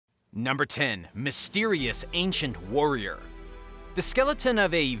Number 10. Mysterious Ancient Warrior. The skeleton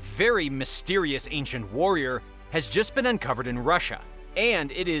of a very mysterious ancient warrior has just been uncovered in Russia,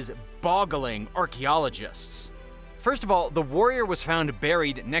 and it is boggling archaeologists. First of all, the warrior was found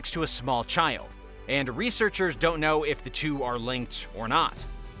buried next to a small child, and researchers don't know if the two are linked or not.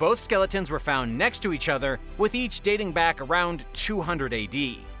 Both skeletons were found next to each other, with each dating back around 200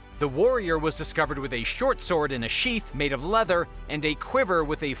 AD. The warrior was discovered with a short sword in a sheath made of leather and a quiver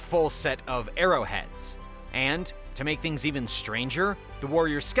with a full set of arrowheads. And, to make things even stranger, the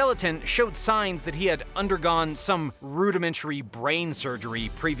warrior's skeleton showed signs that he had undergone some rudimentary brain surgery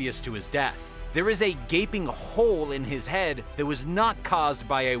previous to his death. There is a gaping hole in his head that was not caused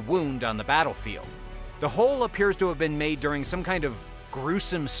by a wound on the battlefield. The hole appears to have been made during some kind of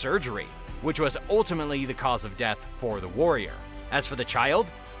gruesome surgery, which was ultimately the cause of death for the warrior. As for the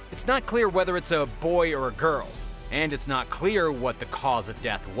child, it's not clear whether it's a boy or a girl, and it's not clear what the cause of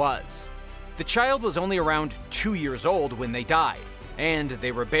death was. The child was only around 2 years old when they died, and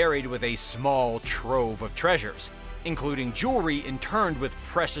they were buried with a small trove of treasures, including jewelry interned with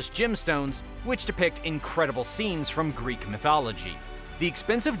precious gemstones which depict incredible scenes from Greek mythology. The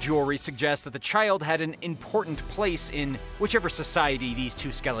expensive jewelry suggests that the child had an important place in whichever society these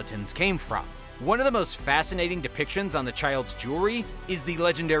two skeletons came from. One of the most fascinating depictions on the child's jewelry is the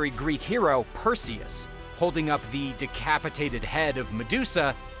legendary Greek hero Perseus, holding up the decapitated head of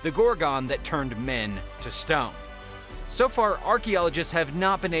Medusa, the gorgon that turned men to stone. So far, archaeologists have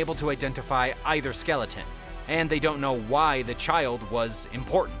not been able to identify either skeleton, and they don't know why the child was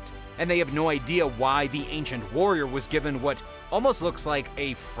important. And they have no idea why the ancient warrior was given what almost looks like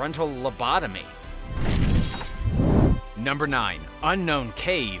a frontal lobotomy. Number 9. Unknown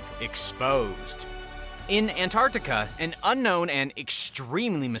Cave Exposed. In Antarctica, an unknown and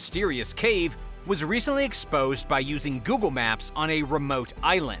extremely mysterious cave was recently exposed by using Google Maps on a remote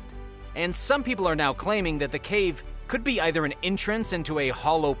island. And some people are now claiming that the cave could be either an entrance into a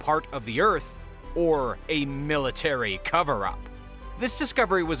hollow part of the Earth or a military cover-up. This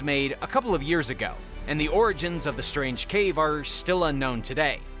discovery was made a couple of years ago, and the origins of the strange cave are still unknown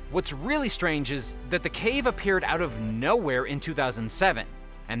today. What's really strange is that the cave appeared out of nowhere in 2007,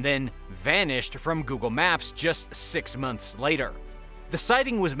 and then vanished from Google Maps just 6 months later. The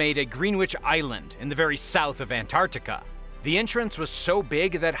sighting was made at Greenwich Island in the very south of Antarctica. The entrance was so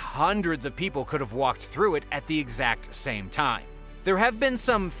big that hundreds of people could have walked through it at the exact same time. There have been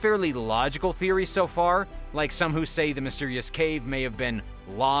some fairly logical theories so far, like some who say the mysterious cave may have been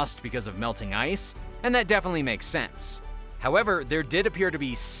lost because of melting ice, and that definitely makes sense. However, there did appear to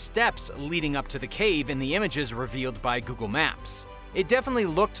be steps leading up to the cave in the images revealed by Google Maps. It definitely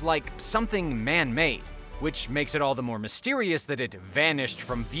looked like something man-made, which makes it all the more mysterious that it vanished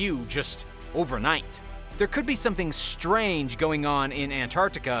from view just overnight. There could be something strange going on in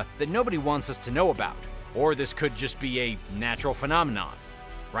Antarctica that nobody wants us to know about, or this could just be a natural phenomenon.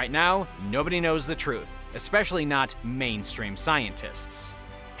 Right now, nobody knows the truth, especially not mainstream scientists.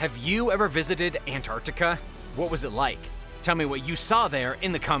 Have you ever visited Antarctica? What was it like? Tell me what you saw there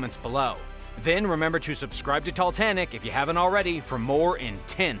in the comments below. Then remember to subscribe to Talltanic if you haven't already for more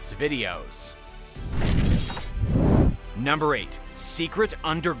intense videos. Number 8. Secret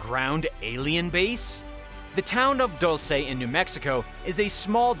Underground Alien Base? The town of Dulce in New Mexico is a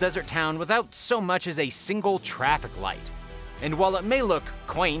small desert town without so much as a single traffic light. And while it may look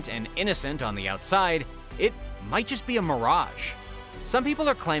quaint and innocent on the outside, it might just be a mirage. Some people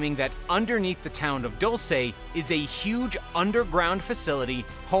are claiming that underneath the town of Dulce is a huge underground facility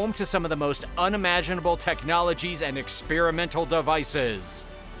home to some of the most unimaginable technologies and experimental devices.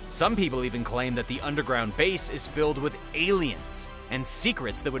 Some people even claim that the underground base is filled with aliens and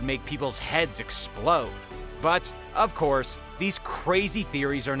secrets that would make people's heads explode. But, of course, these crazy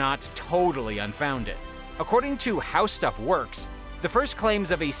theories are not totally unfounded. According to How Stuff Works, the first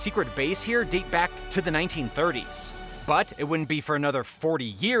claims of a secret base here date back to the 1930s. But it wouldn't be for another 40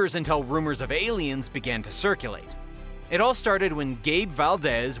 years until rumors of aliens began to circulate. It all started when Gabe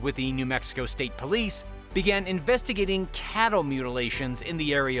Valdez with the New Mexico State Police began investigating cattle mutilations in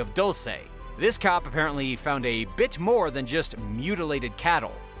the area of Dulce. This cop apparently found a bit more than just mutilated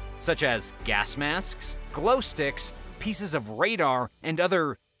cattle, such as gas masks, glow sticks, pieces of radar, and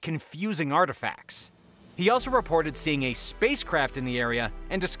other confusing artifacts. He also reported seeing a spacecraft in the area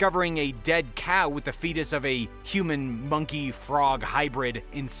and discovering a dead cow with the fetus of a human-monkey-frog hybrid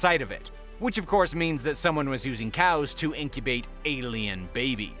inside of it, which of course means that someone was using cows to incubate alien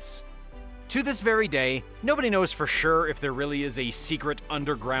babies. To this very day, nobody knows for sure if there really is a secret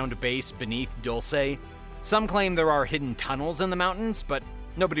underground base beneath Dulce. Some claim there are hidden tunnels in the mountains, but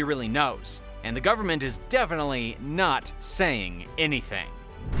nobody really knows, and the government is definitely not saying anything.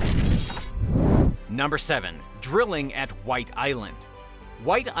 Number 7. Drilling at White Island.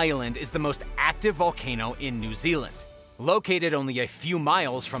 White Island is the most active volcano in New Zealand, located only a few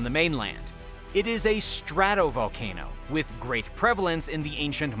miles from the mainland. It is a stratovolcano with great prevalence in the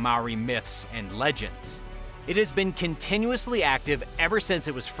ancient Maori myths and legends. It has been continuously active ever since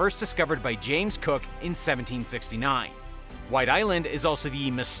it was first discovered by James Cook in 1769. White Island is also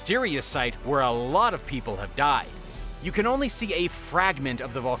the mysterious site where a lot of people have died. You can only see a fragment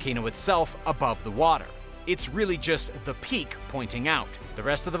of the volcano itself above the water. It's really just the peak pointing out. The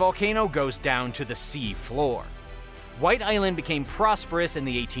rest of the volcano goes down to the sea floor. White Island became prosperous in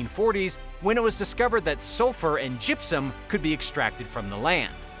the 1840s when it was discovered that sulfur and gypsum could be extracted from the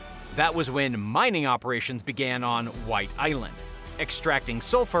land. That was when mining operations began on White Island, extracting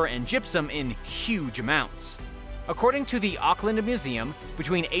sulfur and gypsum in huge amounts. According to the Auckland Museum,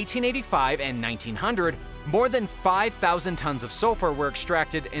 between 1885 and 1900, more than 5,000 tons of sulfur were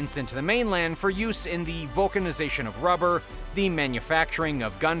extracted and sent to the mainland for use in the vulcanization of rubber, the manufacturing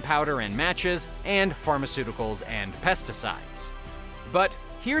of gunpowder and matches, and pharmaceuticals and pesticides. But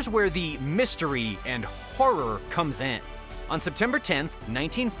here's where the mystery and horror comes in. On September 10,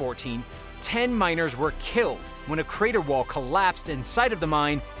 1914, 10 miners were killed when a crater wall collapsed inside of the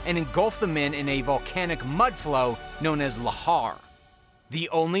mine and engulfed the men in a volcanic mudflow known as lahar. The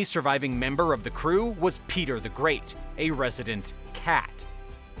only surviving member of the crew was Peter the Great, a resident cat.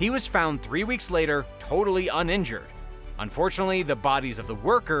 He was found 3 weeks later, totally uninjured. Unfortunately, the bodies of the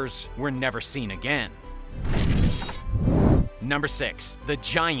workers were never seen again. Number 6. The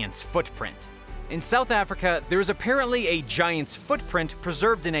Giant's Footprint. In South Africa, there is apparently a giant's footprint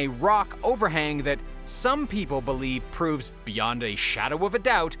preserved in a rock overhang that some people believe proves beyond a shadow of a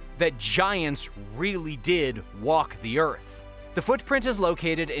doubt that giants really did walk the earth. The footprint is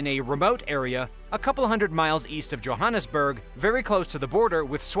located in a remote area a couple hundred miles east of Johannesburg, very close to the border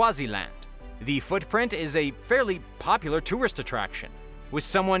with Swaziland. The footprint is a fairly popular tourist attraction, with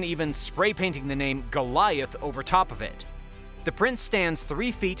someone even spray painting the name Goliath over top of it. The print stands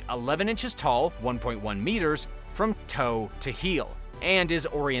 3 feet 11 inches tall, 1.1 meters, from toe to heel, and is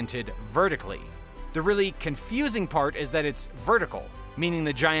oriented vertically. The really confusing part is that it's vertical, meaning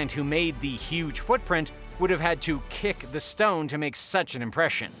the giant who made the huge footprint would have had to kick the stone to make such an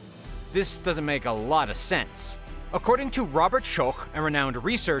impression. This doesn't make a lot of sense. According to Robert Schoch, a renowned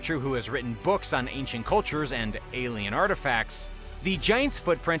researcher who has written books on ancient cultures and alien artifacts, the giant's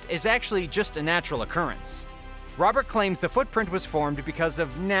footprint is actually just a natural occurrence. Robert claims the footprint was formed because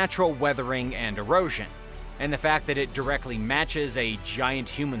of natural weathering and erosion, and the fact that it directly matches a giant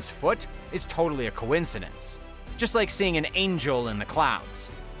human's foot is totally a coincidence, just like seeing an angel in the clouds.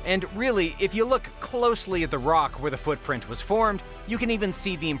 And really, if you look closely at the rock where the footprint was formed, you can even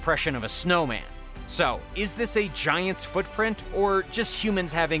see the impression of a snowman. So, is this a giant's footprint, or just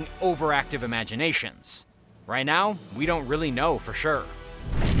humans having overactive imaginations? Right now, we don't really know for sure.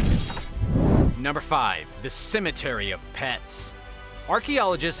 Number 5. The Cemetery of Pets.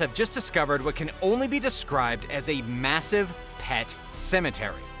 Archaeologists have just discovered what can only be described as a massive pet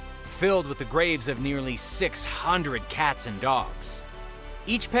cemetery, filled with the graves of nearly 600 cats and dogs.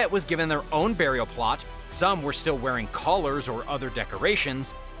 Each pet was given their own burial plot, some were still wearing collars or other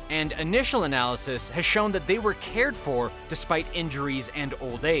decorations, and initial analysis has shown that they were cared for despite injuries and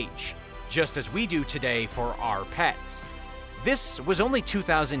old age, just as we do today for our pets. This was only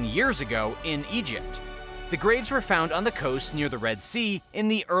 2,000 years ago in Egypt. The graves were found on the coast near the Red Sea in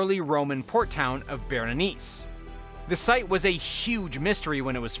the early Roman port town of Berenice. The site was a huge mystery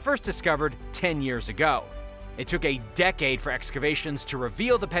when it was first discovered 10 years ago. It took a decade for excavations to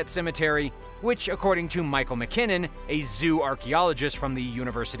reveal the pet cemetery, which, according to Michael McKinnon, a zoo archaeologist from the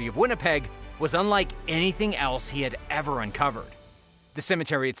University of Winnipeg, was unlike anything else he had ever uncovered. The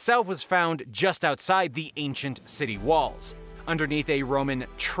cemetery itself was found just outside the ancient city walls, underneath a Roman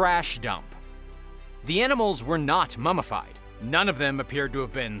trash dump. The animals were not mummified. None of them appeared to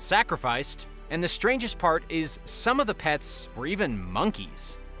have been sacrificed, and the strangest part is some of the pets were even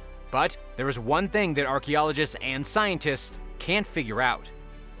monkeys. But there is one thing that archaeologists and scientists can't figure out.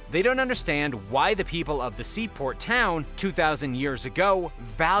 They don't understand why the people of the seaport town 2,000 years ago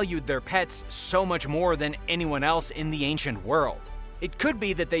valued their pets so much more than anyone else in the ancient world. It could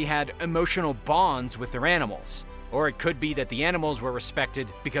be that they had emotional bonds with their animals, or it could be that the animals were respected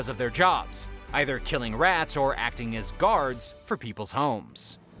because of their jobs, either killing rats or acting as guards for people's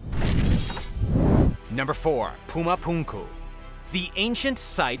homes. Number 4. Pumapunku. The ancient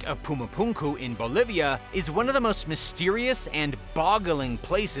site of Pumapunku in Bolivia is one of the most mysterious and boggling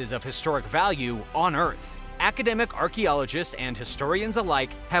places of historic value on Earth. academic archaeologists and historians alike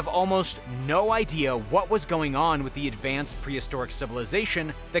have almost no idea what was going on with the advanced prehistoric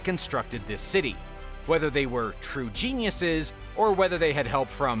civilization that constructed this city, whether they were true geniuses or whether they had help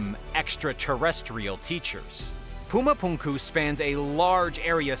from extraterrestrial teachers. Pumapunku spans a large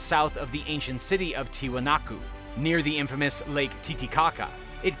area south of the ancient city of Tiwanaku, near the infamous Lake Titicaca.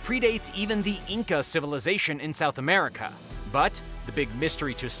 It predates even the Inca civilization in South America. But the big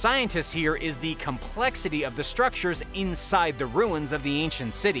mystery to scientists here is the complexity of the structures inside the ruins of the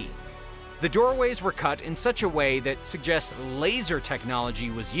ancient city. The doorways were cut in such a way that suggests laser technology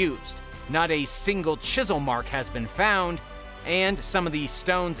was used. Not a single chisel mark has been found, and some of these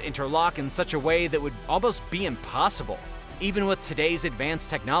stones interlock in such a way that would almost be impossible. Even with today's advanced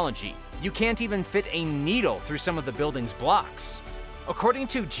technology, you can't even fit a needle through some of the building's blocks. According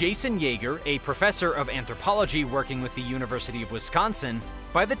to Jason Yeager, a professor of anthropology working with the University of Wisconsin,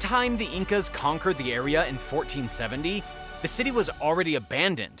 by the time the Incas conquered the area in 1470, the city was already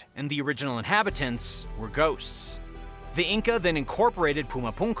abandoned and the original inhabitants were ghosts. The Inca then incorporated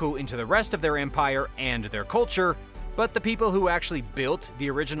Pumapunku into the rest of their empire and their culture, but the people who actually built the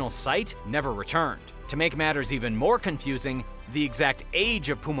original site never returned. To make matters even more confusing, the exact age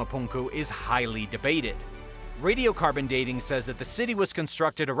of Pumapunku is highly debated. Radiocarbon dating says that the city was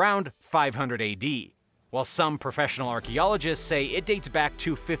constructed around 500 AD, while some professional archaeologists say it dates back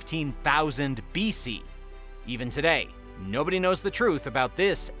to 15,000 BC. Even today, nobody knows the truth about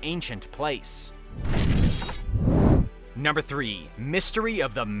this ancient place. Number 3. Mystery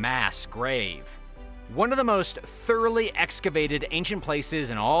of the Mass Grave. One of the most thoroughly excavated ancient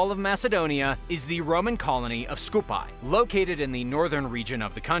places in all of Macedonia is the Roman colony of Skupai, located in the northern region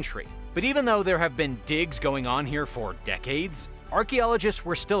of the country. But even though there have been digs going on here for decades, archaeologists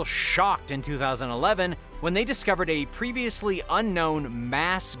were still shocked in 2011 when they discovered a previously unknown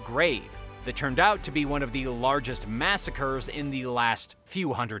mass grave that turned out to be one of the largest massacres in the last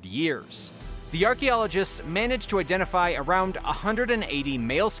few hundred years. The archaeologists managed to identify around 180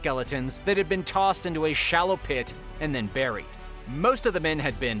 male skeletons that had been tossed into a shallow pit and then buried. Most of the men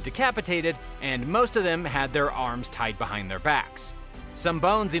had been decapitated, and most of them had their arms tied behind their backs. Some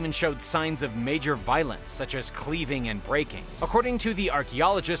bones even showed signs of major violence, such as cleaving and breaking. According to the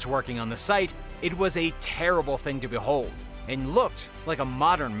archaeologists working on the site, it was a terrible thing to behold, and looked like a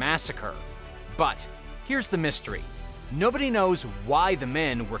modern massacre. But here's the mystery. Nobody knows why the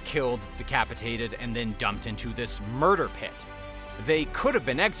men were killed, decapitated, and then dumped into this murder pit. They could have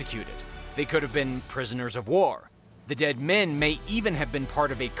been executed. They could have been prisoners of war. The dead men may even have been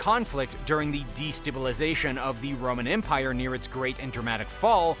part of a conflict during the destabilization of the Roman Empire near its great and dramatic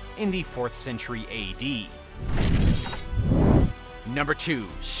fall in the 4th century AD. Number 2.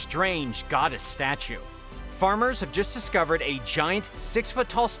 Strange goddess statue. Farmers have just discovered a giant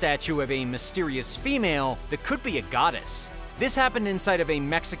 6-foot-tall statue of a mysterious female that could be a goddess. This happened inside of a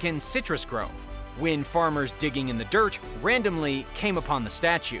Mexican citrus grove, when farmers digging in the dirt randomly came upon the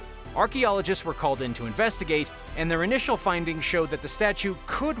statue. Archaeologists were called in to investigate, and their initial findings showed that the statue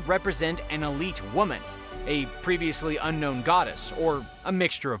could represent an elite woman, a previously unknown goddess, or a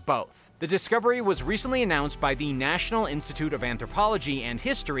mixture of both. The discovery was recently announced by the National Institute of Anthropology and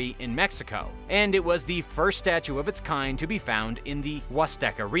History in Mexico, and it was the first statue of its kind to be found in the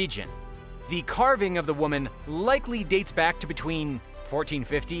Huasteca region. The carving of the woman likely dates back to between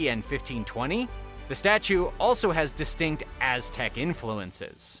 1450 and 1520. The statue also has distinct Aztec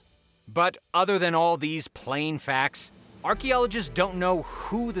influences. But other than all these plain facts, archaeologists don't know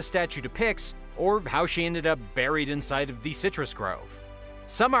who the statue depicts or how she ended up buried inside of the citrus grove.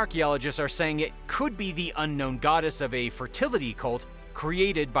 Some archaeologists are saying it could be the unknown goddess of a fertility cult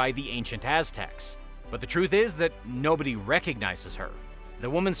created by the ancient Aztecs. But the truth is that nobody recognizes her. The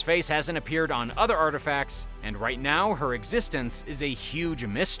woman's face hasn't appeared on other artifacts, and right now her existence is a huge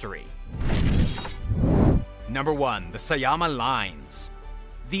mystery. Number 1. The Sayama Lines.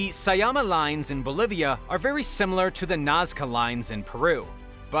 The Sayama lines in Bolivia are very similar to the Nazca lines in Peru,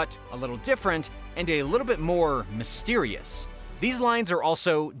 but a little different and a little bit more mysterious. These lines are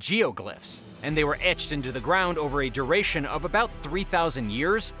also geoglyphs, and they were etched into the ground over a duration of about 3,000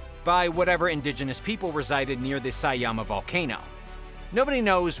 years by whatever indigenous people resided near the Sayama volcano. Nobody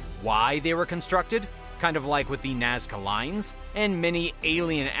knows why they were constructed, kind of like with the Nazca lines, and many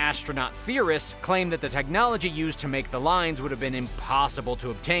alien astronaut theorists claim that the technology used to make the lines would have been impossible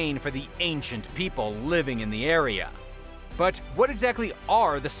to obtain for the ancient people living in the area. But what exactly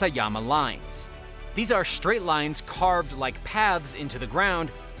are the Sayama lines? These are straight lines carved like paths into the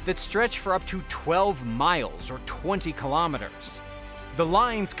ground that stretch for up to 12 miles or 20 kilometers. The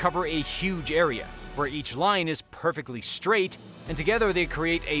lines cover a huge area, where each line is perfectly straight, and together they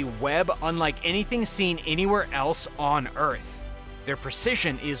create a web unlike anything seen anywhere else on Earth. Their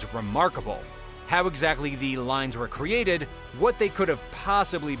precision is remarkable. How exactly the lines were created, what they could have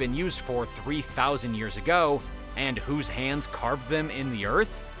possibly been used for 3,000 years ago, and whose hands carved them in the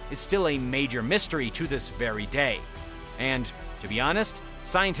Earth is still a major mystery to this very day. And, to be honest,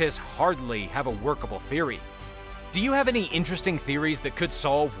 scientists hardly have a workable theory. Do you have any interesting theories that could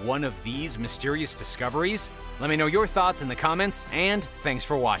solve one of these mysterious discoveries? Let me know your thoughts in the comments, and thanks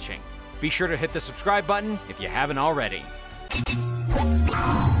for watching. Be sure to hit the subscribe button if you haven't already.